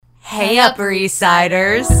Hey, Upper East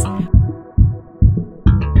Siders.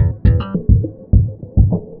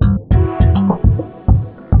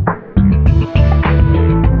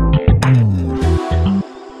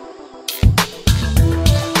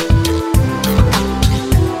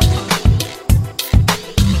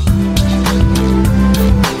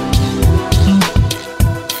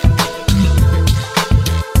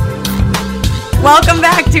 Welcome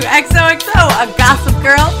back to XOXO, a Gossip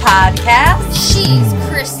Girl podcast. She's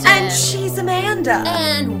Kristen. And she's Amanda.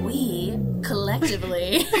 And we,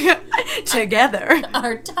 collectively, together,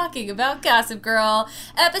 are talking about Gossip Girl,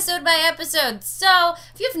 episode by episode. So,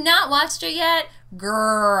 if you've not watched it yet,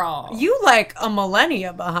 girl. You like a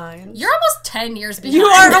millennia behind. You're almost 10 years behind. You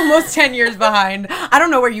are almost 10 years behind. I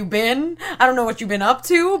don't know where you've been. I don't know what you've been up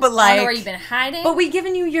to, but like... I don't know where you've been hiding. But we've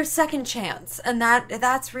given you your second chance, and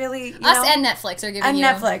that's really, Us and Netflix are giving you...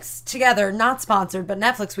 And Netflix, together, not sponsored, but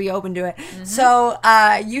Netflix, we open to it. Mm-hmm. So,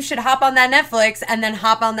 you should hop on that Netflix, and then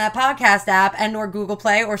hop on that podcast app, and or Google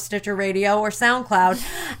Play, or Stitcher Radio, or SoundCloud,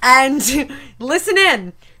 and listen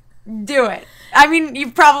in. Do it. I mean,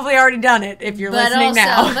 you've probably already done it if you're listening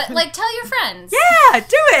now. But, like, tell your friends. Yeah,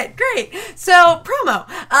 do it. Great. So, promo.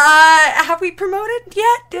 Have we promoted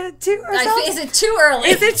yet to ourselves? Is it too early?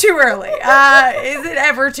 Is it too early? Is it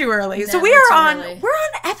ever too early? Never so we're on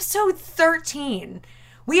episode 13.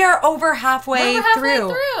 We are over halfway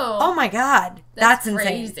through. Oh my God. That's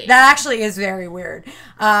insane. Crazy. That actually is very weird.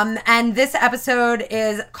 And this episode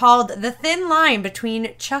is called The Thin Line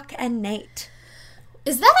Between Chuck and Nate.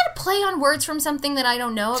 Is that a play on words from something that I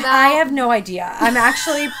don't know about? I have no idea. I'm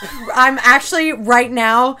actually right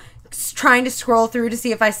now trying to scroll through to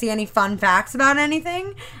see if I see any fun facts about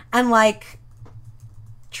anything, and like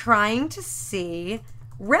trying to see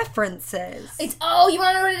references. You want to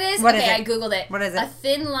know what it is? What is okay, it? I googled it. What is it? A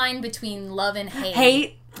thin line between love and hate.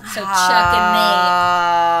 Hate. So Chuck and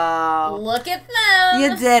Nate. Look at them.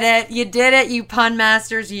 You did it. You did it, you pun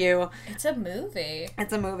masters, you. It's a movie.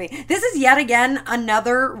 It's a movie. This is yet again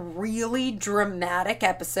another really dramatic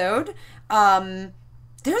episode.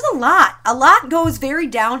 There's a lot. A lot goes very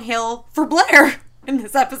downhill for Blair in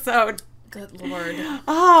this episode. Good Lord.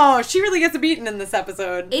 Oh, she really gets a beating in this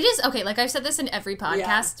episode. It is, okay, like I've said this in every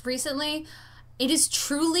podcast recently. It is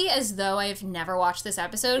truly as though I have never watched this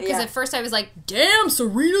episode, because at first I was like, damn,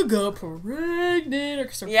 Serena got pregnant,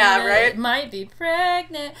 or Serena might be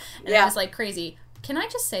pregnant, and I was like, crazy. Can I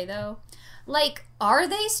just say, though, like, are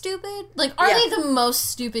they stupid? Like, are they the most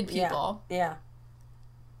stupid people? Yeah.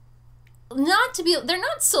 They're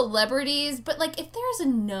not celebrities, but, like, if there's a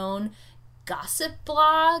known gossip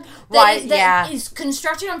blog that is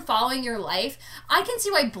constructed on following your life, I can see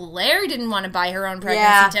why Blair didn't want to buy her own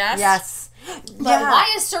pregnancy test. Yes. But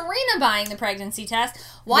why is Serena buying the pregnancy test?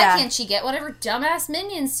 Why can't she get whatever dumbass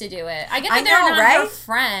minions to do it? I get that they're not her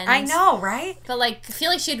friends. I know, right? But, like, I feel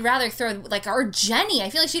like she'd rather throw, like, or Jenny. I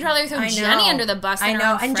feel like she'd rather throw Jenny under the bus than her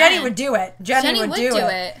own friend. And Jenny would do it. Jenny would do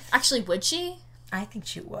it. Actually, would she? I think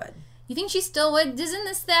she would. You think she still would? Isn't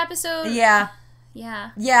this the episode? Yeah. Yeah.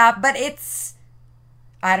 Yeah, but it's...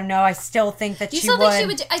 I don't know. I still think that she would. Think she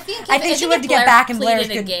would? I think she would get back in Blair's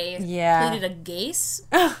good... Pleaded a case?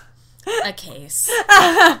 A case.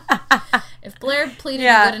 If Blair pleaded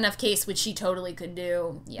a good enough case, which she totally could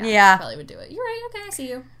do, probably would do it. You're right. Okay, I see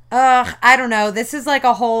you. I don't know. This is like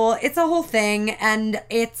it's a whole thing, and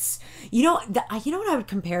it's, you know what I would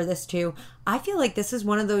compare this to? I feel like this is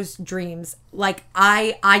one of those dreams. Like,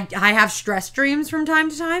 I have stress dreams from time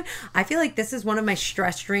to time. I feel like this is one of my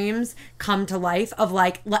stress dreams come to life of,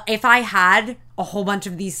 like, if I had a whole bunch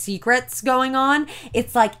of these secrets going on,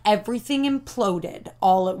 it's like everything imploded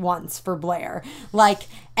all at once for Blair. Like,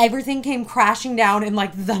 everything came crashing down in,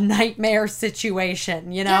 like, the nightmare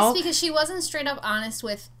situation, you know? Yes, because she wasn't straight up honest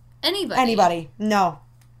with anybody. No.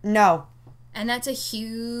 And that's a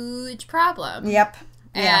huge problem. Yep.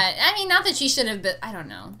 Yeah. I mean, not that she should have been, I don't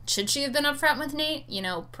know. Should she have been upfront with Nate? You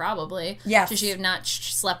know, probably. Yes. Should she have not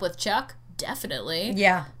slept with Chuck? Definitely.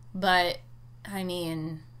 Yeah. But, I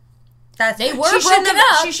mean, they were broken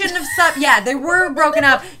up. She shouldn't have slept. Yeah, they were broken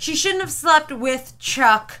up. She shouldn't have slept with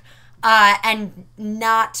Chuck and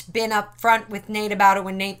not been upfront with Nate about it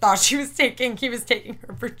when Nate thought he was taking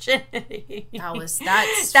her virginity.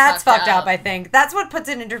 That's fucked up, I think. That's what puts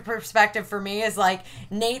it into perspective for me, is like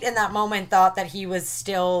Nate in that moment thought that he was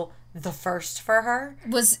still the first for her.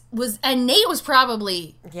 And Nate was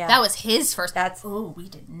probably that was his first. We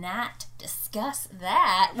did not discuss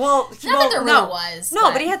that. Well, not that there really was.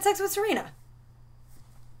 No, but he had sex with Serena.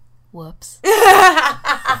 Whoops.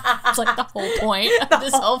 It's like the whole point of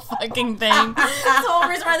this whole fucking thing. That's the whole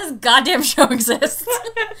reason why this goddamn show exists.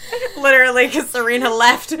 Literally, because Serena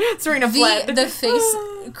fled. The face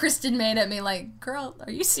Kristen made at me like, girl,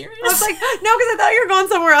 are you serious? I was like, no, because I thought you were going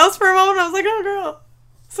somewhere else for a moment. I was like, oh, girl.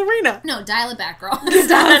 Serena. No, dial it back, girl.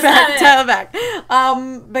 Dial it back.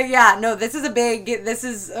 But yeah, no, this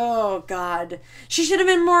is, oh, God. She should have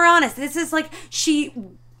been more honest. This is like, she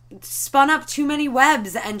spun up too many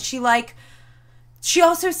webs, and she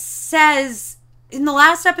also says, in the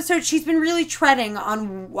last episode, she's been really treading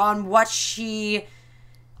on what she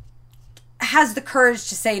has the courage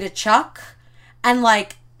to say to Chuck, and,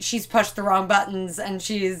 like, she's pushed the wrong buttons, and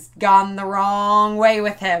she's gone the wrong way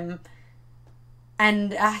with him.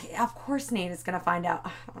 And, of course, Nate is going to find out.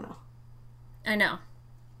 I don't know. I know.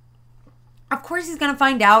 Of course he's going to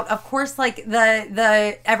find out. Of course, like,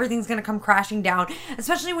 the everything's going to come crashing down.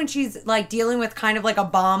 Especially when she's, like, dealing with kind of, like, a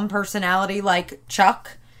bomb personality like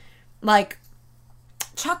Chuck. Like,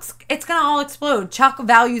 it's going to all explode. Chuck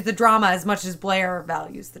values the drama as much as Blair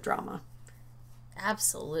values the drama.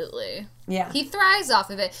 Absolutely. Yeah. He thrives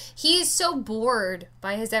off of it. He is so bored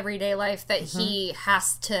by his everyday life that he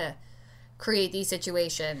has to create these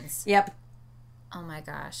situations. Yep. Oh my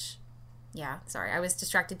gosh. Yeah, sorry, I was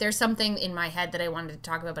distracted. There's something in my head that I wanted to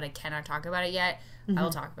talk about, but I cannot talk about it yet. I will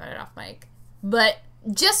talk about it off mic. But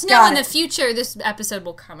just know in the future, this episode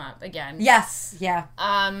will come up again. Yes, yeah.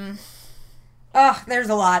 There's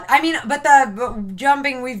a lot. I mean, but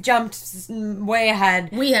we've jumped way ahead.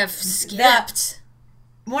 We have skipped.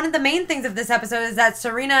 One of the main things of this episode is that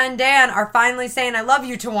Serena and Dan are finally saying I love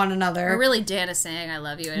you to one another. Or really, Dan is saying I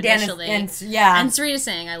love you initially. And Serena's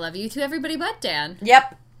saying I love you to everybody but Dan.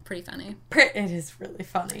 Yep. Pretty funny. It is really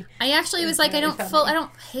funny. I actually was like, really I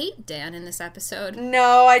don't hate Dan in this episode.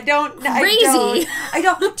 No, I don't. Crazy. I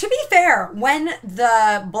don't. To be fair, when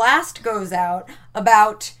the blast goes out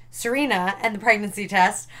about Serena and the pregnancy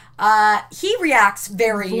test, he reacts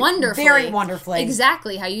very wonderfully.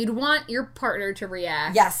 Exactly how you'd want your partner to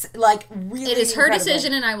react. Yes, like really. It is her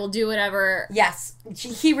decision, and I will do whatever. Yes,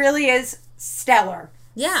 he really is stellar.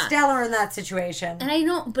 Yeah, stellar in that situation. And I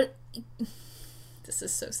know, but this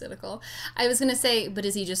is so cynical. I was gonna say, but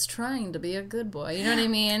is he just trying to be a good boy? You know what I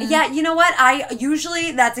mean? Yeah, you know what?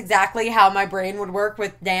 That's exactly how my brain would work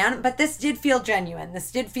with Dan, but this did feel genuine. This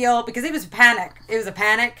did feel, because it was a panic. It was a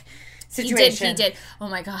panic situation. He did. Oh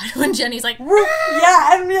my God, when Jenny's like,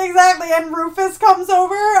 yeah, and exactly, and Rufus comes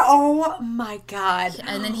over. Oh my God.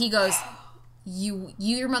 And then he goes,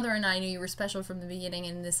 your mother and I knew you were special from the beginning,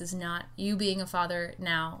 and this is not, you being a father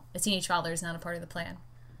now, a teenage father, is not a part of the plan.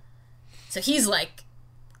 So he's like,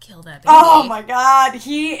 kill that baby. Oh my God.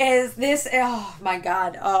 He is this. Oh my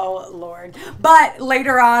God. Oh Lord. But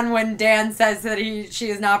later on, when Dan says that she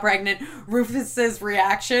is not pregnant, Rufus's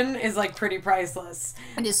reaction is like pretty priceless.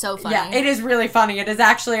 It is so funny. Yeah, it is really funny. It is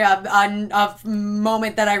actually a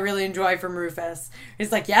moment that I really enjoy from Rufus.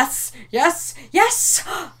 He's like, yes, yes, yes,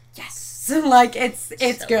 yes. Like, it's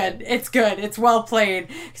so good. It's good. It's well played.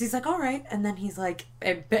 Because he's like, all right. And then he's like,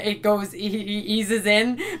 it goes, he eases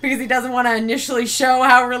in because he doesn't want to initially show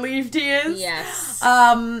how relieved he is. Yes.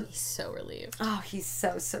 He's so relieved. Oh, he's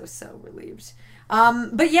so relieved.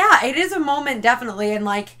 But yeah, it is a moment, definitely. And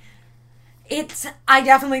like, I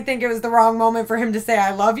definitely think it was the wrong moment for him to say,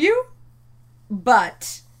 I love you.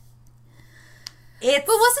 But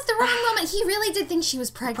was it the wrong moment? He really did think she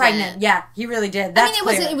was pregnant. Yeah, he really did. That's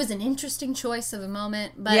it was an interesting choice of a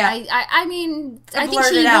moment, but yeah. I think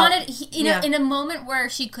she wanted in a moment where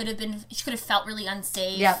she could have felt really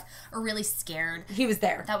unsafe or really scared. He was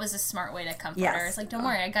there. That was a smart way to comfort her. It's like, don't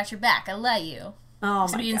worry, I got your back. I love you. Oh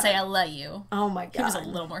so he didn't say I love you. Oh my God. He was a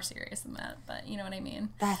little more serious than that, but you know what I mean.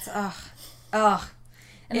 That's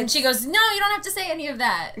And then she goes, no, you don't have to say any of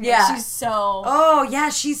that. Yeah. Like, she's so... Oh, yeah,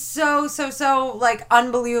 she's so, like,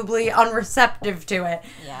 unbelievably unreceptive to it.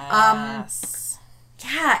 Yes.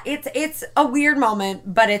 Yeah, it's a weird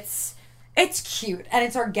moment, but it's cute, and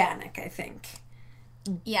it's organic, I think.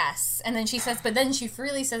 Yes. And then she says, but then she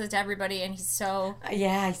freely says it to everybody, and he's so...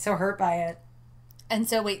 Yeah, he's so hurt by it. And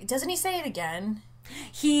so, wait, doesn't he say it again?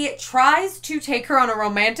 He tries to take her on a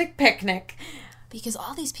romantic picnic... Because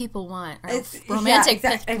all these people want romantic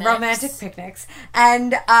picnics. Romantic picnics.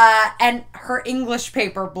 And her English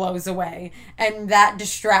paper blows away. And that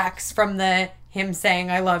distracts from him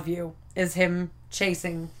saying I love you, is him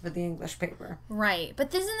chasing for the English paper. Right.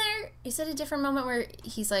 But is it a different moment where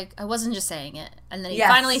he's like, I wasn't just saying it. And then he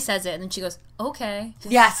finally says it, and then she goes, okay.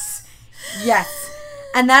 Yes. Yes.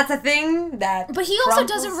 And that's a thing that... But he also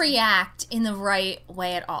doesn't react in the right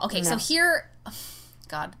way at all. Okay, so here...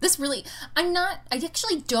 God. I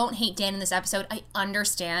actually don't hate Dan in this episode. I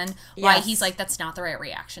understand why he's like, that's not the right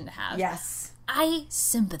reaction to have. Yes. I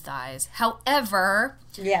sympathize. However,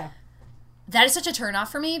 that is such a turnoff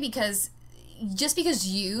for me because just because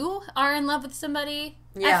you are in love with somebody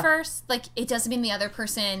at first, like, it doesn't mean the other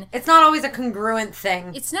person... It's not always a congruent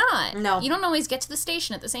thing. It's not. No. You don't always get to the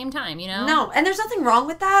station at the same time, you know? No, and there's nothing wrong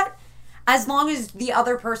with that as long as the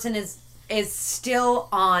other person is still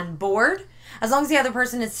on board. As long as the other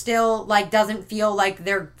person is still, like, doesn't feel like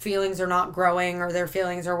their feelings are not growing or their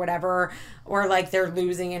feelings or whatever, or, like, they're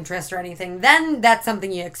losing interest or anything, then that's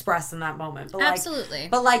something you express in that moment. But absolutely.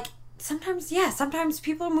 But, like, sometimes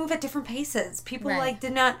people move at different paces. People, like,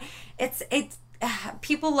 did not... It's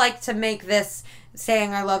people like to make this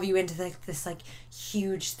saying I love you into, like, this, like,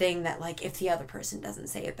 huge thing that, like, if the other person doesn't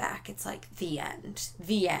say it back, it's, like, the end.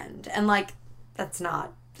 And, like, it's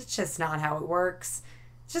just not how it works.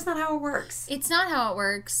 It's just not how it works. It's not how it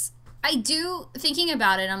works. Thinking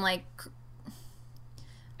about it, I'm like,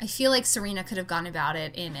 I feel like Serena could have gone about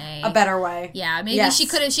it in a better way. Yeah, maybe she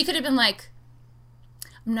could have been like,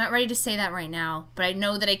 I'm not ready to say that right now, but I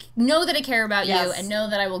know that I care about you and know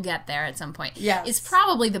that I will get there at some point. Yes. Is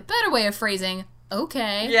probably the better way of phrasing,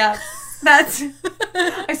 okay. Yeah. That's,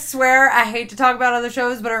 I swear, I hate to talk about other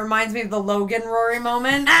shows, but it reminds me of the Logan Rory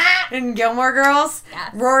moment in Gilmore Girls.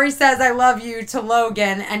 Yes. Rory says, I love you to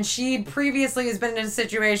Logan, and she previously has been in a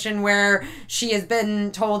situation where she has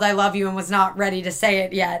been told I love you and was not ready to say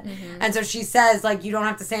it yet. Mm-hmm. And so she says, like, you don't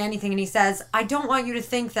have to say anything, and he says, I don't want you to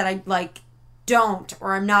think that I, like, don't,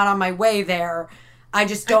 or I'm not on my way there. I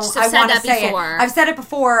just don't. I want to say it. I've said it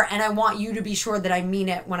before, and I want you to be sure that I mean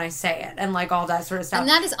it when I say it, and like all that sort of stuff. And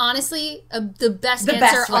that is honestly the best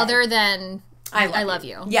answer, other than I love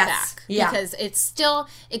you. Yes, back, because it still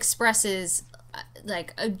expresses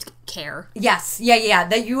like a care. Yes, yeah.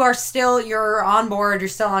 That you're on board. You're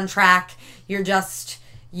still on track. You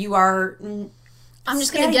are. I'm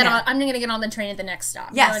just gonna get on. I'm gonna get on the train at the next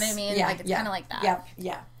stop. Yes. You know what I mean? Yeah, like it's kind of like that.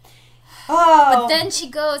 Yeah. Oh. But then she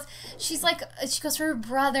goes for her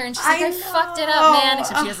brother, and she's like, I fucked it up, man.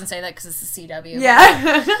 Except she doesn't say that because it's the CW.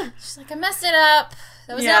 Yeah. She's like, I messed it up.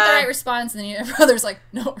 That was not the right response. And then her brother's like,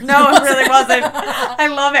 no, it really wasn't. I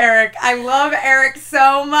love Eric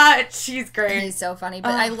so much. He's great. He's so funny.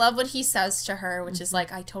 But I love what he says to her, which is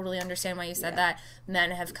like, I totally understand why you said that.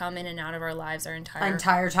 Men have come in and out of our lives our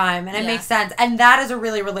entire time. And it makes sense. And that is a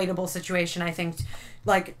really relatable situation, I think,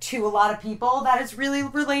 like, to a lot of people. That is really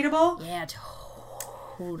relatable. Yeah,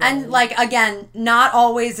 totally. And, like, again, not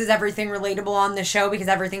always is everything relatable on the show because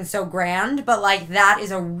everything's so grand, but, like, that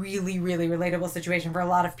is a really, really relatable situation for a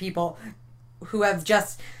lot of people who have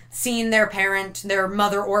just seen their parent, their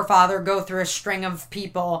mother or father go through a string of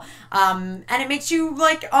people. And it makes you,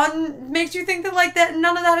 like, makes you think that, like, that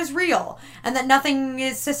none of that is real and that nothing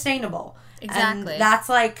is sustainable. Exactly. And that's,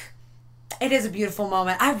 like... It is a beautiful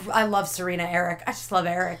moment. I love Serena Eric. I just love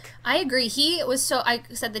Eric. I agree. I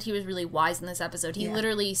said that he was really wise in this episode. He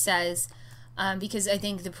literally says, because I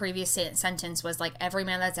think the previous sentence was like, every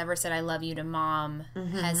man that's ever said I love you to mom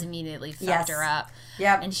has immediately fucked her up.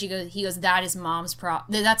 Yep. And he goes, that is mom's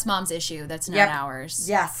that's mom's issue. That's not ours.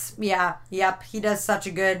 Yes. Yeah. Yep. He does such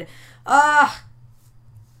a good,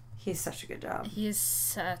 he's such a good job. He is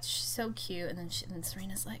so cute. And then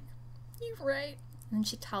Serena's like, you're right. And then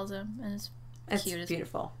she tells him, and it's cute. It's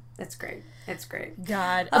beautiful. It's great. It's great.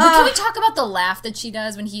 God. But can we talk about the laugh that she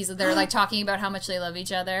does when they're like talking about how much they love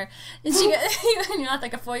each other? And she goes, you're not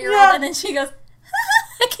like a 4-year-old, and then she goes,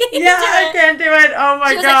 I can't do it. Oh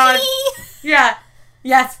my God. Like, yeah.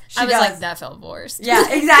 Yes, I was like, that felt forced. Yeah,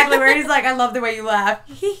 exactly. Where he's like, I love the way you laugh.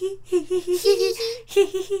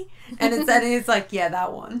 And it's like, yeah,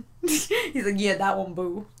 that one. He's like, yeah, that one,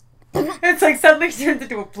 boo. It's like suddenly turns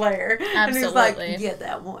into a player. Absolutely. And he's like, yeah,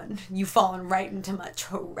 that one. You've fallen right into my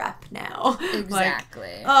trap now.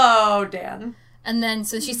 Exactly. Like, oh, Dan. And then,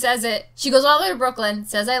 so she says it. She goes all the way to Brooklyn,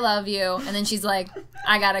 says I love you, and then she's like,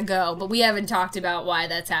 I gotta go. But we haven't talked about why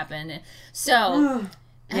that's happened. So,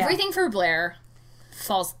 everything for Blair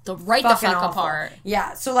falls the fuck apart.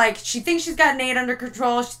 Yeah, so, like, she thinks she's got Nate under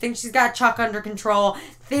control. She thinks she's got Chuck under control.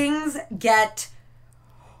 Things get...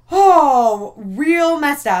 real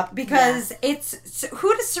messed up because it's...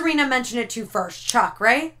 Who does Serena mention it to first? Chuck,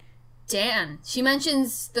 right? Dan. She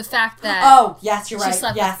mentions the fact that... Oh, yes, you're right. She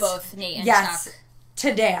slept with both Nate and Chuck.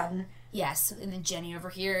 To Dan. Yes, and then Jenny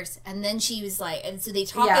overhears, and then she was like... And so they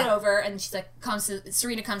talk it over, and she's like...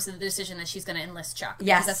 Serena comes to the decision that she's going to enlist Chuck.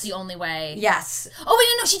 Yes. Because that's the only way... Yes. Oh,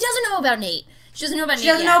 wait, no, she doesn't know about Nate. She doesn't know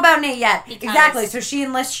about Nate yet. Exactly, so she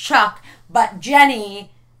enlists Chuck, but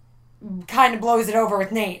Jenny... kind of blows it over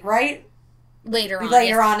with Nate, right? Later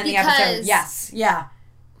on in the episode. Yes. Yeah.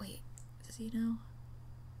 he know?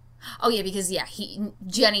 Oh, yeah, because,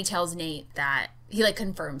 Jenny tells Nate that, he, like,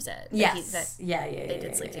 confirms it. Yes. They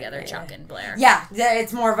did sleep together, Chuck and Blair. Yeah,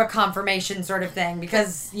 it's more of a confirmation sort of thing,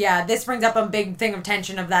 because, this brings up a big thing of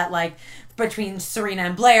tension of that, like, between Serena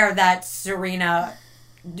and Blair, that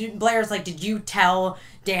Blair's like, did you tell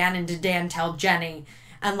Dan, and did Dan tell Jenny?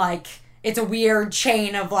 And, like, it's a weird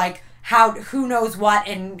chain of, like, who knows what,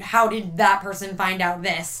 and how did that person find out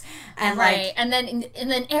this? And right. And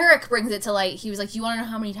then Eric brings it to light. He was like, you want to know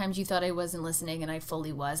how many times you thought I wasn't listening, and I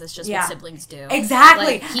fully was. That's just what siblings do.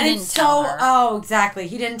 Exactly. Like, he didn't tell her. Oh, exactly.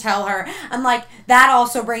 He didn't tell her. And, like, that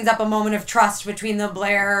also brings up a moment of trust between the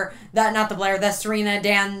Serena,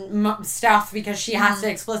 Dan stuff, because she has to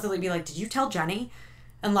explicitly be like, did you tell Jenny?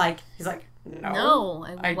 And, like, he's like, no.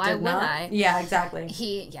 Why would I? Yeah, exactly.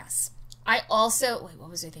 Yes. I also, what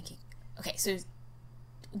was I thinking? Okay, so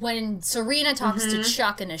when Serena talks to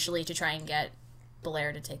Chuck initially to try and get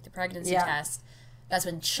Blair to take the pregnancy test, that's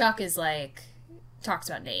when Chuck is like, talks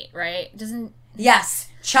about Nate, right? Yes,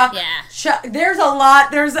 Chuck. Yeah. Chuck, there's a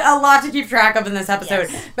lot to keep track of in this episode.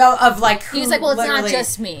 Yes. Of like, who, he was like, well, it's not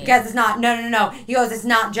just me. Because it's not, no. He goes, it's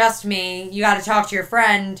not just me. You got to talk to your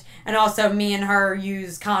friend. And also, me and her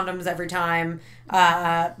use condoms every time.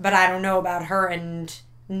 But I don't know about her and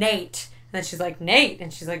Nate. And then she's like, Nate.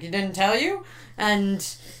 And she's like, you didn't tell you? And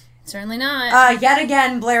certainly not. Yet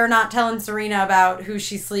again, Blair not telling Serena about who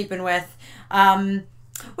she's sleeping with.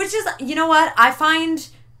 Which is, you know what? I find,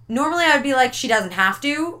 normally I would be like, she doesn't have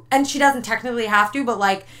to. And she doesn't technically have to. But,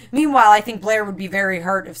 like, meanwhile, I think Blair would be very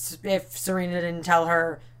hurt if Serena didn't tell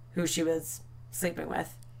her who she was sleeping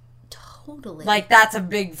with. Totally. Like, that's a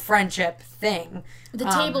big friendship thing. The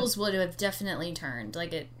tables would have definitely turned.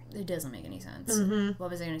 Like, it doesn't make any sense. Mm-hmm. What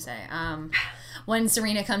was I going to say? When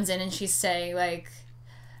Serena comes in and she's saying, like,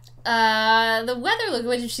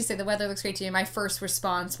 what did she say? The weather looks great to you. My first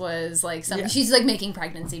response was, like, something. Yeah. She's, like, making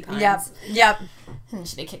pregnancy puns. Yep. And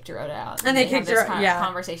they kicked her out. And they kicked her out,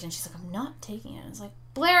 conversation. She's like, I'm not taking it. I was like,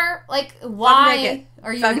 Blair, like, why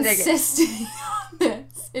are you insisting on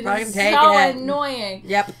this? It is so annoying.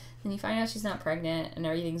 Yep. And you find out she's not pregnant and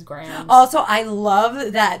everything's grand. Also, I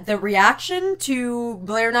love that the reaction to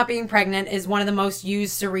Blair not being pregnant is one of the most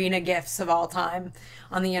used Serena gifs of all time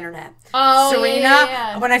on the internet. Oh, Serena,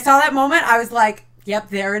 yeah. When I saw that moment, I was like, yep,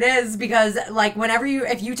 there it is. Because, like,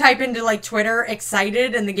 if you type into, like, Twitter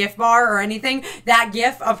excited in the GIF bar or anything, that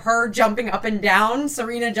GIF of her jumping up and down,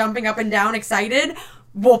 Serena jumping up and down excited,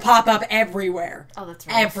 will pop up everywhere. Oh, that's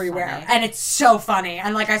really everywhere. Funny. And it's so funny.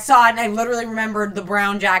 And, like, I saw it and I literally remembered the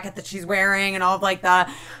brown jacket that she's wearing and all of, like,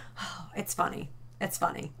 it's funny. It's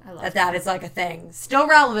funny. I love that is, like, a thing. Still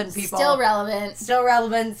relevant, people. Still relevant.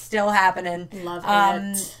 Still happening. Love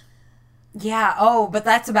it. Yeah, but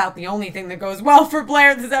that's about the only thing that goes well for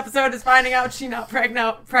Blair this episode is finding out she's not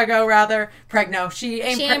pregno. She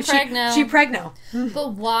ain't pregno. She pregno.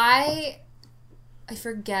 But why... I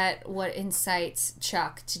forget what incites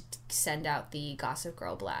Chuck to send out the Gossip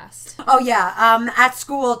Girl blast. Oh, yeah. At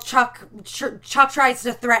school, Chuck tries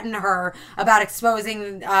to threaten her about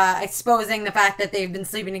exposing the fact that they've been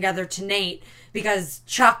sleeping together to Nate because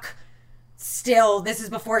Chuck this is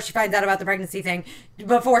before she finds out about the pregnancy thing,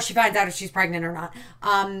 before she finds out if she's pregnant or not.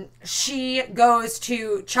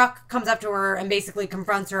 Chuck comes up to her and basically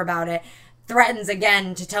confronts her about it. Threatens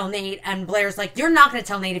again to tell Nate, and Blair's like, you're not going to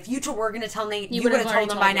tell Nate. If you two were going to tell Nate, you would have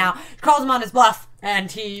told him by now. Calls him on his bluff,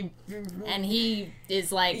 and he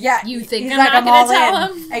is like, yeah, you think I'm not going to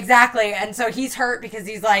tell him? Exactly. And so he's hurt because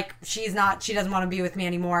he's like, she doesn't want to be with me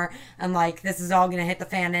anymore, and like, this is all going to hit the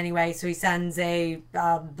fan anyway, so he sends a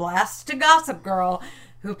blast to Gossip Girl,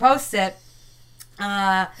 who posts it,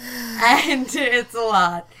 and it's a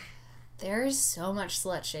lot. There's so much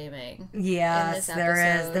slut shaming. Yes,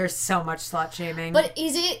 there is. There's so much slut shaming. But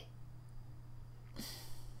is it...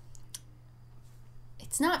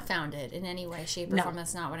 It's not founded in any way, shape, or form.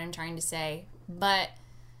 That's not what I'm trying to say. But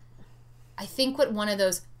I think what one of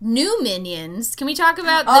those new minions... Can we talk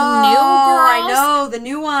about the new girls? I know, the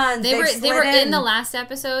new ones. They were in the last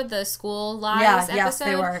episode, the School Lives episode. Yes,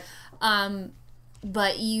 they were.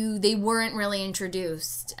 But they weren't really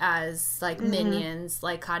introduced as, like, minions,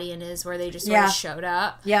 like Katia and Iz, where they just sort of showed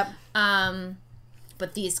up. Yep.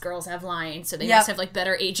 But these girls have lines, so they must have, like,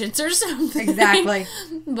 better agents or something. Exactly.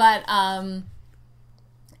 But,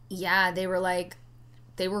 they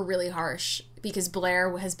were really harsh, because Blair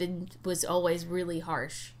was always really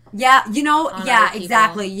harsh. Yeah,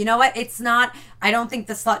 exactly. You know what? It's not, I don't think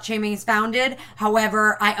the slut shaming is founded.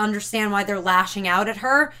 However, I understand why they're lashing out at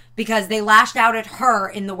her, because they lashed out at her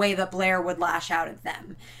in the way that Blair would lash out at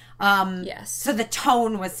them. Yes. So the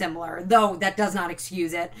tone was similar, though that does not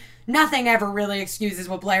excuse it. Nothing ever really excuses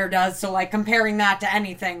what Blair does, so, like, comparing that to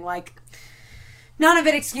anything, like, none of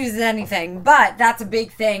it excuses anything, but that's a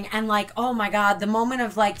big thing. And, like, oh my God, the moment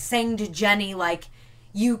of, like, saying to Jenny, like,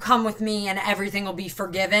 you come with me and everything will be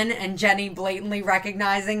forgiven, and Jenny blatantly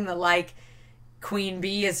recognizing that, like, Queen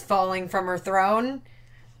Bee is falling from her throne.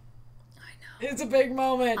 I know. It's a big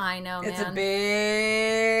moment. I know, man. It's a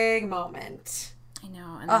big moment. I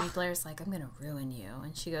know. And then Blair's like, I'm going to ruin you.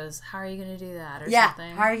 And she goes, how are you going to do that? Or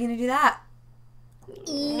something. How are you going to do that?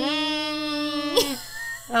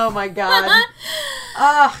 Oh my God.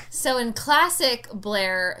 So in classic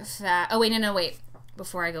Blair oh wait, no, wait.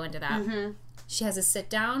 Before I go into that. Mm-hmm. She has a sit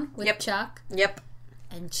down with Chuck. Yep.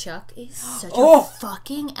 And Chuck is such a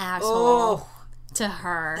fucking asshole to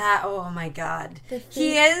her. Oh my God.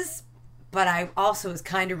 He is, but I also was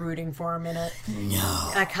kind of rooting for him in it.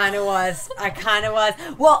 No. I kind of was.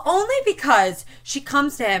 Well, only because she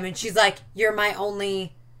comes to him and she's like, you're my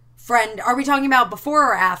only friend. Are we talking about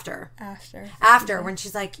before or after? After. After, when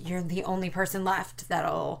she's like, you're the only person left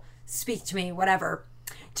that'll speak to me, whatever.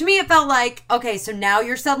 To me, it felt like, okay, so now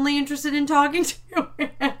you're suddenly interested in talking to him.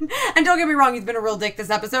 And don't get me wrong, he's been a real dick this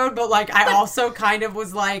episode, but, like, I also kind of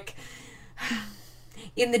was like,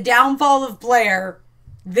 in the downfall of Blair,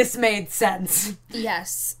 this made sense.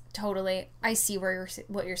 Yes, totally. I see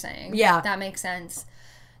what you're saying. Yeah. That makes sense.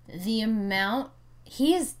 The amount,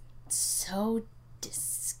 he is so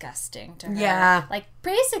disgusting to her. Yeah. Like,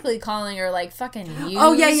 basically calling her, like, fucking used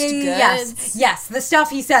goods. Yes. The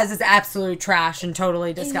stuff he says is absolute trash and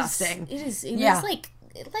totally disgusting. It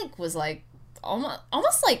was like,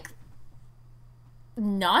 almost like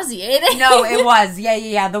nauseating. No, it was.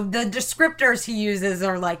 Yeah. The descriptors he uses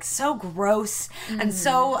are, like, so gross and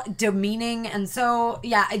so demeaning and so,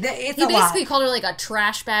 yeah, it's a lot. He basically called her, like, a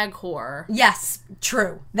trash bag whore. Yes,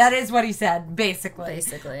 true. That is what he said, basically.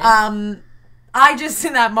 I just,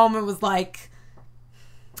 in that moment, was like,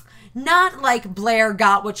 not like Blair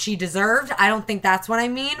got what she deserved. I don't think that's what I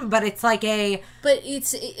mean, but it's like But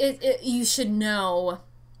you should know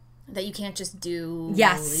that you can't just do...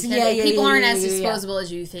 Yes, people aren't as disposable as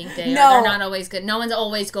you think they are. They're not always good. No one's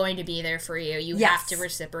always going to be there for you. You have to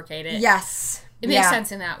reciprocate it. Yes. It makes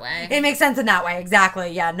sense in that way. It makes sense in that way, exactly.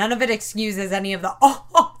 Yeah, none of it excuses any of the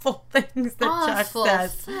awful things that Chuck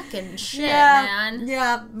says. Fucking shit, man.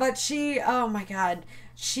 Yeah, but she, oh my God,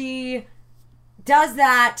 she does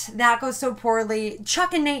that. That goes so poorly.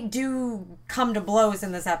 Chuck and Nate do come to blows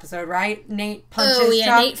in this episode, right? Nate punches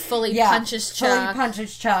Chuck. Nate fully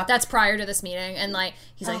punches Chuck. That's prior to this meeting, and, like,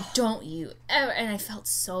 he's like, don't you ever, and I felt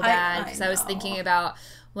so bad, because I was thinking about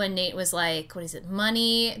when Nate was like, what is it,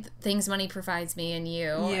 things money provides me and you.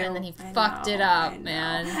 And then he fucked it up,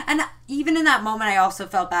 man. And even in that moment, I also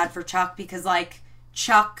felt bad for Chuck, because, like,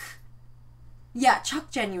 Chuck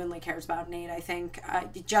genuinely cares about Nate, I think.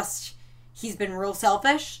 He's been real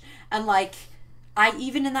selfish, and, like, I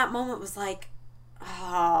even in that moment was like,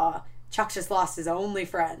 Chuck just lost his only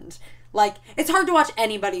friend. Like, it's hard to watch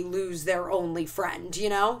anybody lose their only friend, you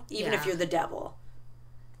know? Even if you're the devil.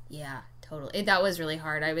 Yeah. Totally. That was really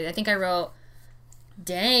hard. I think I wrote,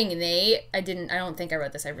 dang, Nate. I don't think I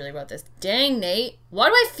wrote this. I really wrote this. Dang, Nate. Why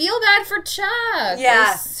do I feel bad for Chuck? Yeah.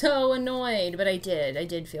 I was so annoyed. But I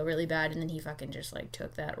did feel really bad. And then he fucking just, like,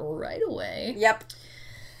 took that right away. Yep.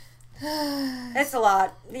 It's a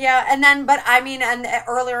lot. Yeah. And then, but I mean, and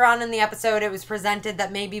earlier on in the episode, it was presented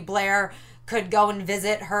that maybe Blair could go and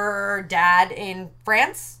visit her dad in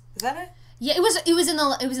France. Is that it? Yeah, it was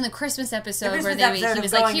in the Christmas episode where he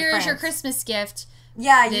was like, "Here's your Christmas gift."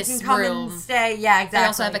 Yeah, you can come and stay. Yeah, exactly. They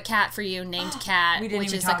also have a cat for you named Cat,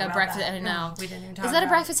 which is like a breakfast. I don't know. We didn't even talk about it. Is that a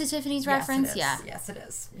Breakfast at Tiffany's reference? Yeah. Yes, it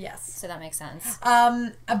is. Yes. So that makes sense.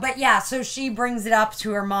 But yeah, so she brings it up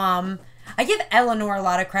to her mom. I give Eleanor a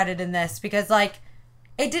lot of credit in this because, like,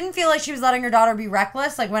 it didn't feel like she was letting her daughter be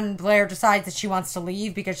reckless. Like, when Blair decides that she wants to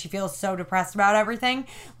leave because she feels so depressed about everything,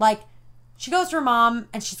 like, she goes to her mom,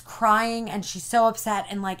 and she's crying, and she's so upset,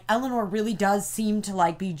 and, like, Eleanor really does seem to,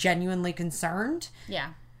 like, be genuinely concerned.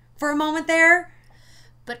 Yeah. For a moment there.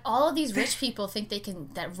 But all of these rich people think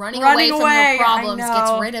that running away from their problems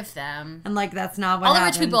gets rid of them. And, like, that's not what happens. All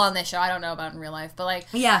the rich people on this show, I don't know about in real life, but, like...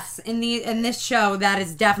 Yes, in this show, that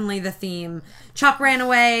is definitely the theme. Chuck ran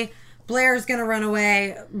away. Blair's gonna run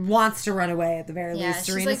away, wants to run away at the very least.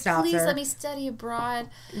 Serena stops her. Please let me study abroad.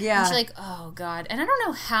 Yeah. And she's like, oh, God. And I don't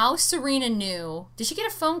know how Serena knew. Did she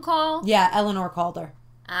get a phone call? Yeah, Eleanor called her.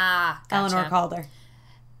 Ah, gotcha. Eleanor called her.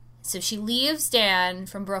 So she leaves Dan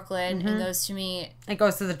from Brooklyn and goes to meet... It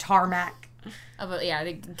goes to the tarmac.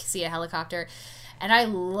 To see a helicopter. And I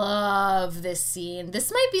love this scene.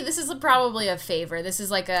 This is probably a favorite. This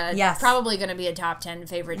is like probably going to be a top 10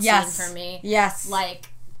 favorite scene for me. Yes. Like,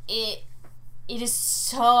 it is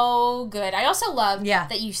so good. I also love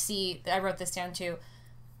that you see, I wrote this down too,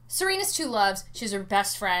 Serena's two loves. She's her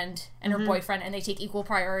best friend and her boyfriend, and they take equal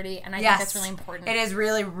priority, and I think that's really important. It is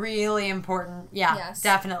really, really important. Yeah,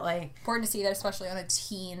 definitely. Important to see that, especially on a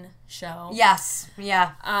teen show. Yes,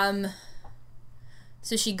 yeah.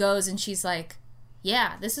 So she goes and she's like,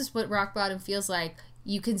 yeah, this is what rock bottom feels like.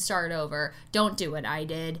 You can start over. Don't do what I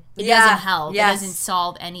did. It doesn't help. Yes. It doesn't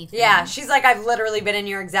solve anything. Yeah, she's like, I've literally been in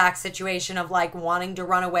your exact situation of like wanting to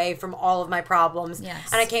run away from all of my problems.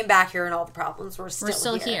 Yes. And I came back here and all the problems were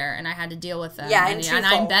still here. And I had to deal with them. Yeah, and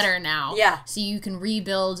I'm better now. Yeah. So you can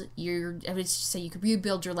rebuild you could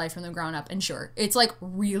rebuild your life from the ground up. And sure, it's like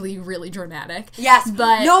really, really dramatic. Yes.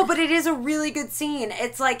 But it is a really good scene.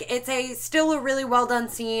 It's like, still a really well done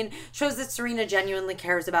scene. Shows that Serena genuinely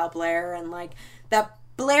cares about Blair, and like, that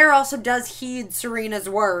Blair also does heed Serena's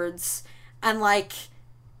words. And, like,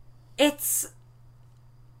 there's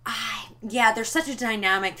such a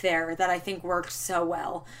dynamic there that I think works so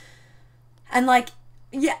well. And, like,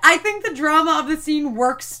 yeah, I think the drama of the scene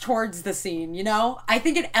works towards the scene, you know? I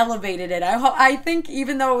think it elevated it. I think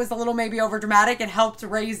even though it was a little maybe overdramatic, it helped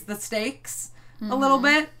raise the stakes a little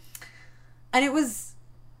bit. And it was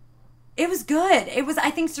good.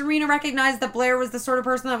 I think Serena recognized that Blair was the sort of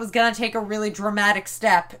person that was going to take a really dramatic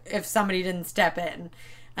step if somebody didn't step in.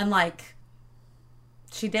 And, like,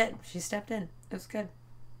 she did. She stepped in. It was good.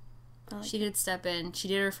 She did step in. She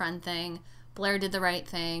did her friend thing. Blair did the right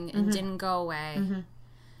thing and didn't go away.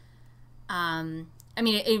 I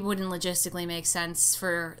mean, it wouldn't logistically make sense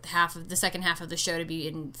for the second half of the show to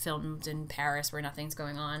be filmed in Paris where nothing's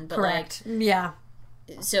going on. But correct. Like, yeah.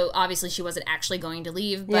 So, obviously, she wasn't actually going to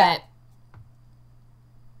leave, but...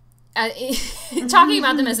 talking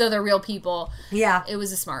about them as though they're real people. Yeah. It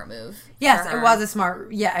was a smart move. Yes, it was a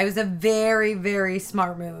smart... Yeah, it was a very, very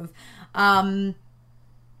smart move.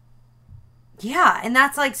 Yeah, and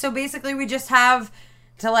that's like... So basically we just have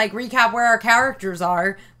to like recap where our characters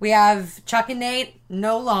are. We have Chuck and Nate,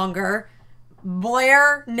 no longer.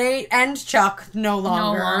 Blair, Nate, and Chuck, no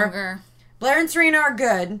longer. Blair and Serena are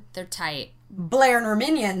good. They're tight. Blair and her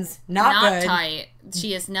minions, not good. Tight.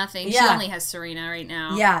 She has nothing. Yeah. She only has Serena right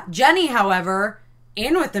now. Yeah. Jenny, however,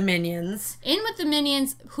 in with the minions.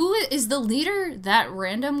 Who is the leader? That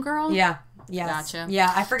random girl? Yeah. Yes. Gotcha.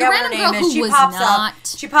 Yeah, I forget what her name is.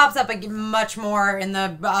 She pops up much more in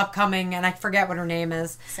the upcoming, and I forget what her name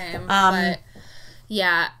is. Same. But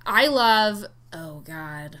yeah, I love... Oh,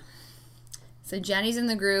 God. So Jenny's in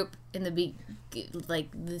the group in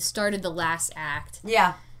the start of the last act.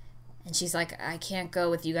 Yeah. And she's like, I can't go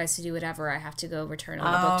with you guys to do whatever. I have to go return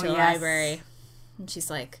all the book to the library. And she's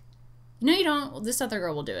like, no, you don't. Well, this other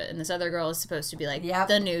girl will do it. And this other girl is supposed to be like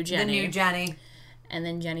the new Jenny. The new Jenny. And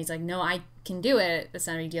then Jenny's like, no, I can do it. That's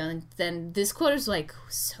not a big deal. And then this quote is like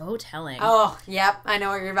so telling. Oh, yep. I know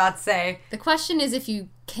what you're about to say. The question is if you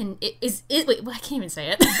can... wait, I can't even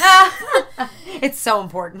say it. It's so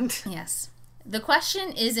important. Yes. The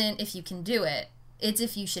question isn't if you can do it. It's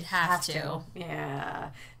if you should have to. Yeah.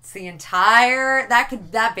 It's the entire...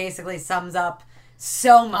 That basically sums up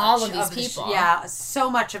so much. All of these people. So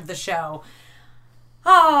much of the show.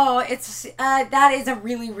 Oh, it's... that is a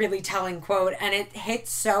really, really telling quote. And it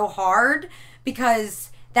hits so hard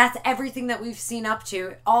because that's everything that we've seen up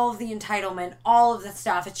to. All of the entitlement. All of the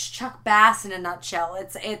stuff. It's Chuck Bass in a nutshell.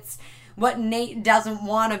 It's what Nate doesn't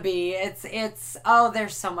want to be. It's... Oh,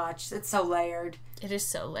 there's so much. It's so layered. It is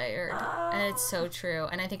so layered, and it's so true.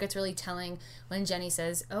 And I think it's really telling when Jenny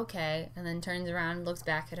says, okay, and then turns around, looks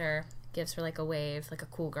back at her, gives her like a wave, like a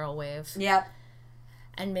cool girl wave. Yep.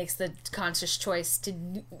 And makes the conscious choice to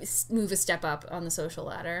move a step up on the social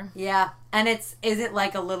ladder. Yeah. And is it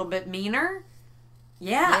like a little bit meaner?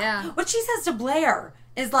 Yeah. What she says to Blair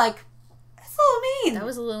is like, that's a little mean. That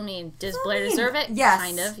was a little mean. Does Blair deserve it? Yes.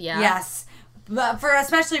 Kind of, yeah. Yes. But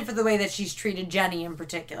especially for the way that she's treated Jenny in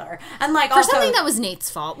particular, and like for something that was Nate's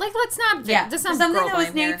fault. Like let's not that's not something that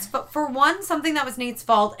was Nate's for one, something that was Nate's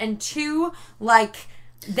fault, and two, like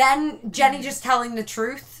then Jenny just telling the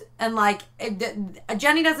truth, and like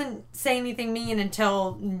Jenny doesn't say anything mean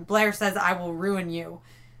until Blair says, "I will ruin you."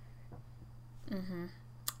 Mm-hmm.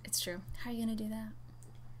 It's true. How are you gonna do that?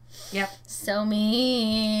 Yep. So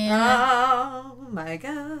mean. Oh my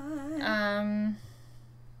God.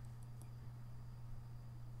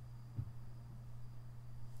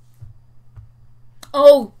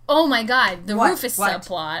 Oh my God, the What? Rufus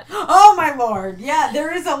subplot. Oh my Lord, yeah,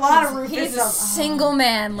 there is a lot of Rufus. He's a single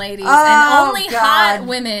man, ladies, Oh, and only God. hot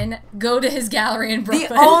women go to his gallery in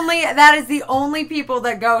Brooklyn. That is the only people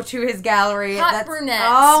that go to his gallery. Hot brunettes.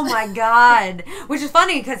 Oh my God, which is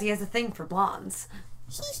funny because he has a thing for blondes.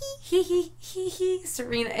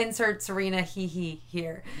 Serena, insert Serena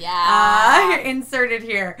here. Yeah. Inserted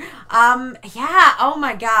here. Yeah, oh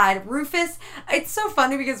my God. Rufus, it's so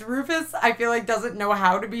funny because Rufus, I feel like, doesn't know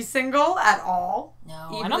how to be single at all.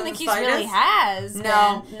 No, I don't think he really has.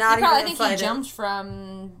 No, not even I think he jumped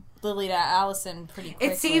from Lily to Allison pretty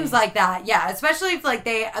quickly. It seems like that, yeah. Especially if, like,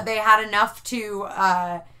 they had enough to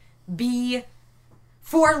be...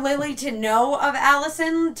 For Lily to know of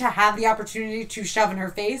Allison, to have the opportunity to shove in her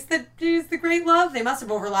face that she's the great love, they must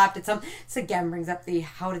have overlapped at some... This again brings up the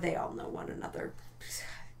how do they all know one another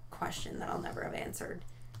question that I'll never have answered.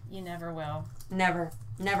 You never will. Never.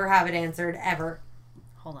 Never have it answered, ever.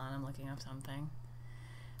 Hold on, I'm looking up something.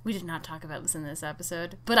 We did not talk about this in this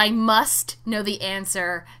episode, but I must know the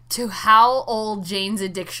answer to how old Jane's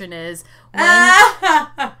addiction is. When...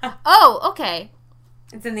 Oh, okay.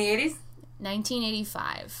 It's in the 80s?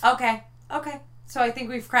 1985. Okay. So I think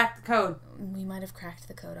we've cracked the code. We might have cracked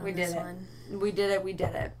the code on this one. We did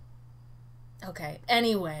it. Okay.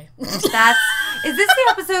 Anyway. Is this the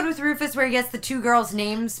episode with Rufus where he gets the two girls'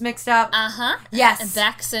 names mixed up? Uh-huh. Yes.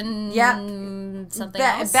 Bex and something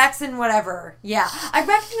else. Bex and whatever. Yeah. I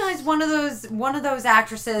recognize one of those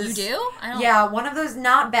actresses. You do? Yeah, one of those,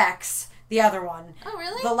 not Bex. The other one. Oh,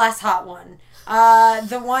 really? The less hot one.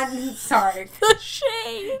 The one, sorry. The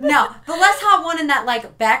shade. No, the less hot one in that,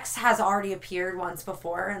 like, Bex has already appeared once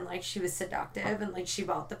before, and, like, she was seductive, and, like, she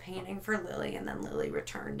bought the painting for Lily, and then Lily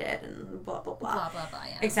returned it, and blah, blah, blah. Blah, blah, blah,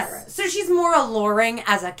 yes. Etc. So she's more alluring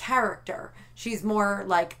as a character. She's more,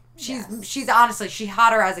 like, she's honestly, she's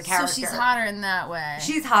hotter as a character. So she's hotter in that way.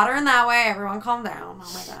 She's hotter in that way. Everyone calm down.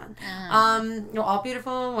 Oh, my God. All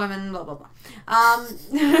beautiful women, blah, blah, blah.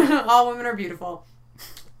 All women are beautiful.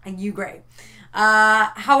 And you great.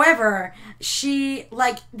 However, she,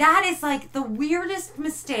 like, that is, like, the weirdest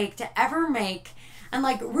mistake to ever make. And,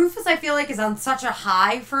 like, Rufus, I feel like, is on such a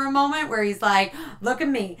high for a moment where he's like, look at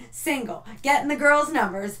me, single, getting the girls'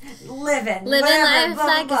 numbers, living life blah,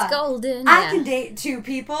 like blah, blah. It's golden. I can date two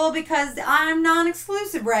people because I'm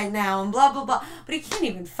non-exclusive right now, and blah, blah, blah. But he can't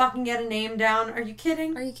even fucking get a name down. Are you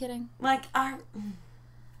kidding? Are you kidding? Like,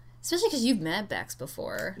 especially because you've met Bex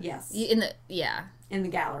before. Yes. In the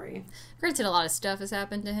gallery. Granted, a lot of stuff has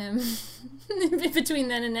happened to him between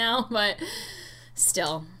then and now, but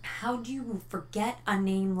still. How do you forget a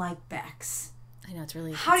name like Bex? I know, it's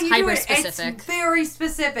really hyper-specific. It's very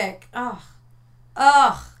specific. Ugh.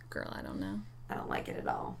 Girl, I don't know. I don't like it at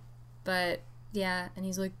all. But, yeah, and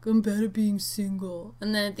he's like, I'm bad at being single.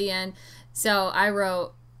 And then at the end, so I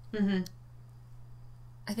wrote,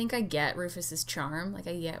 I think I get Rufus's charm. Like,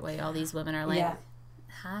 I get why all these women are like,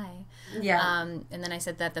 hi. Yeah. And then I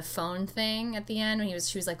said that the phone thing at the end when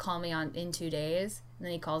she was like, call me in 2 days, and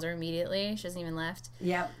then he calls her immediately. She hasn't even left.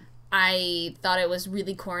 Yep. I thought it was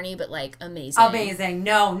really corny, but like amazing.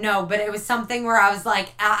 No, but it was something where I was like,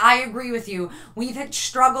 I agree with you. We've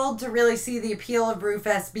struggled to really see the appeal of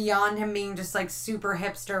Rufus beyond him being just like super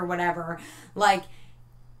hipster or whatever. Like,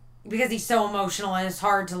 because he's so emotional and it's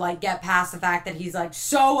hard to like get past the fact that he's like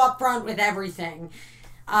so upfront with everything.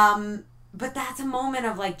 But that's a moment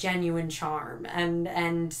of, like, genuine charm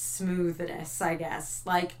and smoothness, I guess.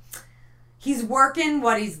 Like, he's working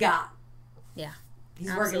what he's got. Yeah.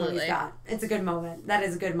 He's working what he's got. It's a good moment. That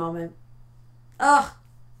is a good moment. Ugh.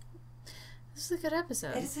 This is a good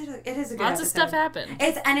episode. It is a good episode. Lots of stuff happened.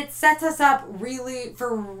 And it sets us up really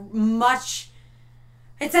for much...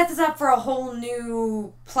 It sets us up for a whole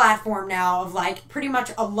new platform now of, like, pretty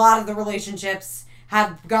much a lot of the relationships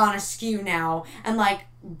have gone askew now. And, like,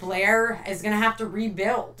 Blair is going to have to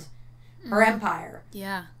rebuild her empire.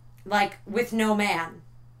 Yeah. Like, with no man.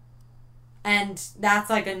 And that's,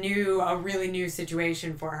 like, a really new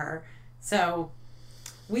situation for her. So,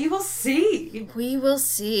 we will see. We will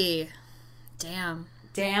see. Damn.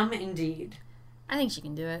 Damn, indeed. I think she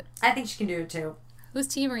can do it. I think she can do it, too. Whose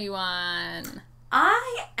team are you on?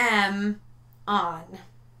 I am on...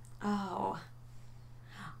 No.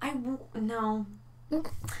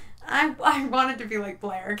 I wanted to be like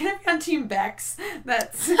Blair. Can I be on Team Bex?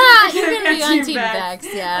 That's you're gonna be on Team Bex,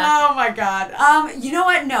 yeah. Oh my God. You know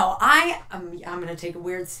what? No, I'm gonna take a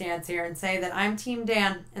weird stance here and say that I'm Team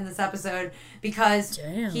Dan in this episode because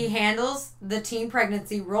he handles the teen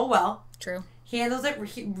pregnancy real well. True. He handles it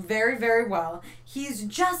very, very well. He's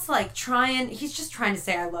just like he's just trying to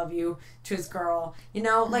say I love you to his girl. You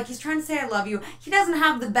know, like he's trying to say I love you. He doesn't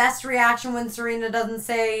have the best reaction when Serena doesn't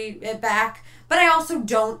say it back. But I also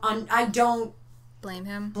don't blame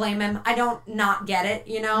him. I don't not get it,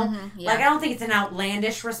 you know? Mm-hmm, yeah. Like I don't think it's an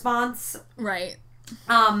outlandish response. Right.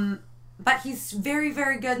 But he's very,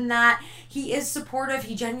 very good in that. He is supportive.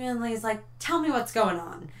 He genuinely is like, tell me what's going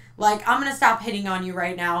on. Like, I'm going to stop hitting on you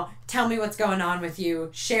right now. Tell me what's going on with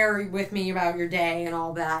you. Share with me about your day and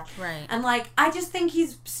all that. Right. And, like, I just think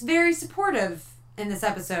he's very supportive in this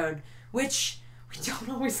episode, which we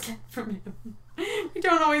don't always get from him. We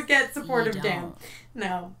don't always get supportive Dan.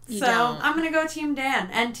 No. So, I'm going to go Team Dan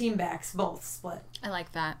and Team Bex, both split. I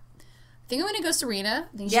like that. I think I'm going to go Serena.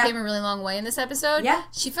 I think she came a really long way in this episode. Yeah.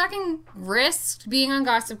 She fucking risked being on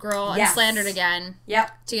Gossip Girl and slandered again.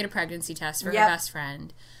 Yep. To get a pregnancy test for her best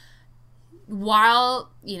friend. While,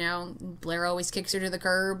 you know, Blair always kicks her to the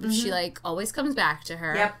curb, she, like, always comes back to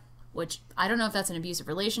her. Yep. Which, I don't know if that's an abusive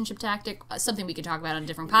relationship tactic. Something we could talk about on a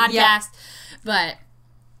different podcast. But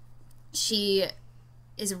she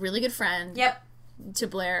is a really good friend to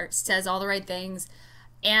Blair, says all the right things,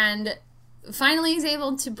 and finally is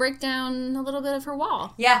able to break down a little bit of her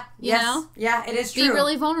wall. Yeah. You know? Yeah, it is true. Be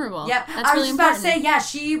really vulnerable. Yep. That's really important. I was about to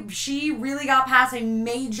say, she really got past a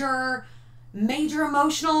major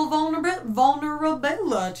emotional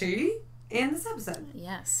vulnerability in this episode.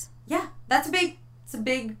 Yes. Yeah, it's a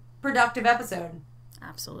big productive episode.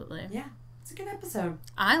 Absolutely. Yeah, it's a good episode.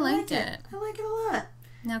 I liked it. I like it a lot.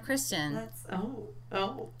 Now, Kristen.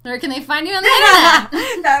 Where can they find you on the internet?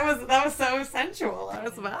 that was so sensual. I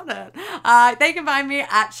was about it. They can find me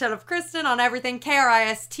at Shut Up Kristen on everything.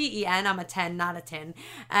 KRISTEN. I'm a 10, not a 10.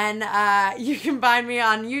 And you can find me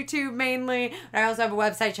on YouTube mainly. I also have a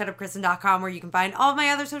website, shutupkristen.com, where you can find all of my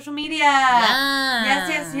other social media.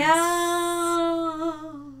 Yes.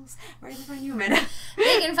 Where can they find you, Amanda?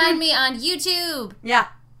 They can find me on YouTube. Yeah.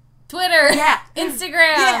 Twitter. Yeah.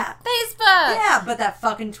 Instagram. Yeah. Facebook. Yeah, but that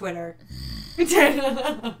fucking Twitter. It's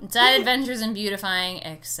at Adventures in Beautifying,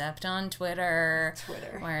 except on Twitter.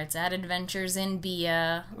 Where it's at Adventures in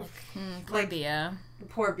Bia. Poor Bia.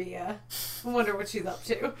 Poor Bia. I wonder what she's up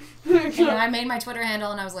to. I made my Twitter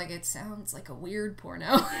handle and I was like, it sounds like a weird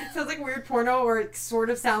porno. It sounds like a weird porno, or it sort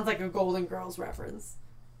of sounds like a Golden Girls reference.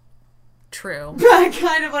 True.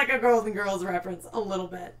 Kind of like a Golden Girls reference, a little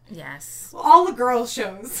bit. Yes. All the girls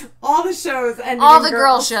shows. All the shows. And all the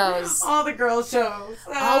girl shows. All the girl shows.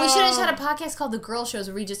 Oh, we should have had a podcast called The Girl Shows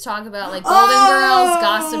where we just talk about like Golden Girls,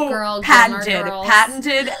 Gossip Girl, Gilmore Girls.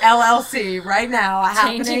 Patented LLC right now.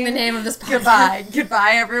 Changing the name of this podcast.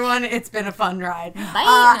 Goodbye, everyone. It's been a fun ride.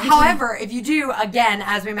 Bye. However, if you do, again,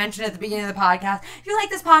 as we mentioned at the beginning of the podcast, if you like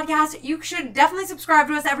this podcast, you should definitely subscribe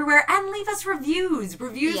to us everywhere and leave us reviews.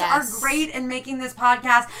 Reviews are great in making this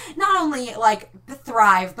podcast not only like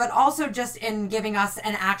thrive, but also just in giving us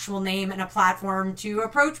an actual name and a platform to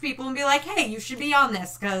approach people and be like, hey, you should be on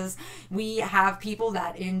this, because we have people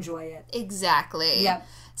that enjoy it. Exactly. Yep.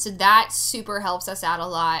 So that super helps us out a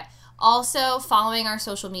lot. Also, following our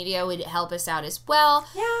social media would help us out as well.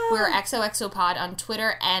 Yeah. We're XOXOPod on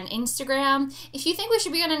Twitter and Instagram. If you think we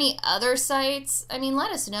should be on any other sites, I mean,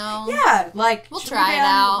 let us know. Yeah, like we'll try it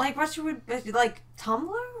out. Like, what should we, like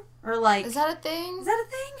Tumblr? Or like... Is that a thing?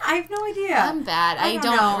 I have no idea. I'm bad. I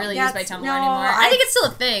don't really use my Tumblr anymore. I think it's still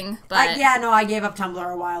a thing, but... I gave up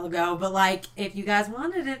Tumblr a while ago, but like, if you guys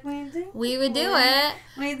wanted it, we would do it.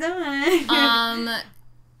 We'd do it.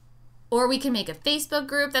 Or we can make a Facebook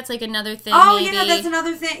group. That's like another thing. Oh, maybe. Yeah, that's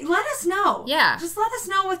another thing. Let us know. Yeah. Just let us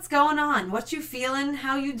know what's going on. What you feeling?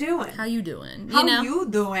 How you doing? How you doing? How you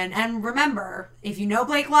doing? And remember, if you know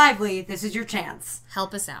Blake Lively, this is your chance.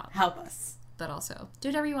 Help us out. Help us. But also, do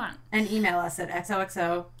whatever you want. And email us at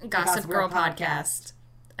XOXO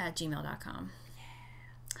gossipgirlpodcast@gmail.com.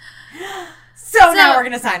 Yeah. So now we're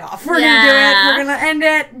going to sign off. We're going to do it. We're going to end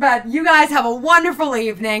it. But you guys have a wonderful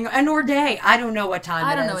evening or day. I don't know what time it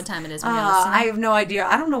is. I don't know what time it is when you're listening. I have no idea.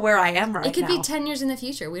 I don't know where I am right now. It could be 10 years in the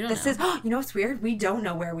future. We don't know. You know what's weird? We don't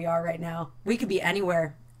know where we are right now. We could be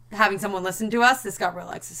anywhere. Having someone listen to us, this got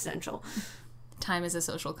real existential. Time is a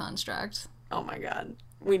social construct. Oh my God.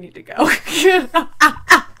 We need to go.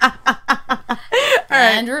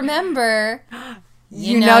 And remember,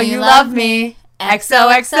 you know you love me.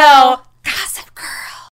 XOXO.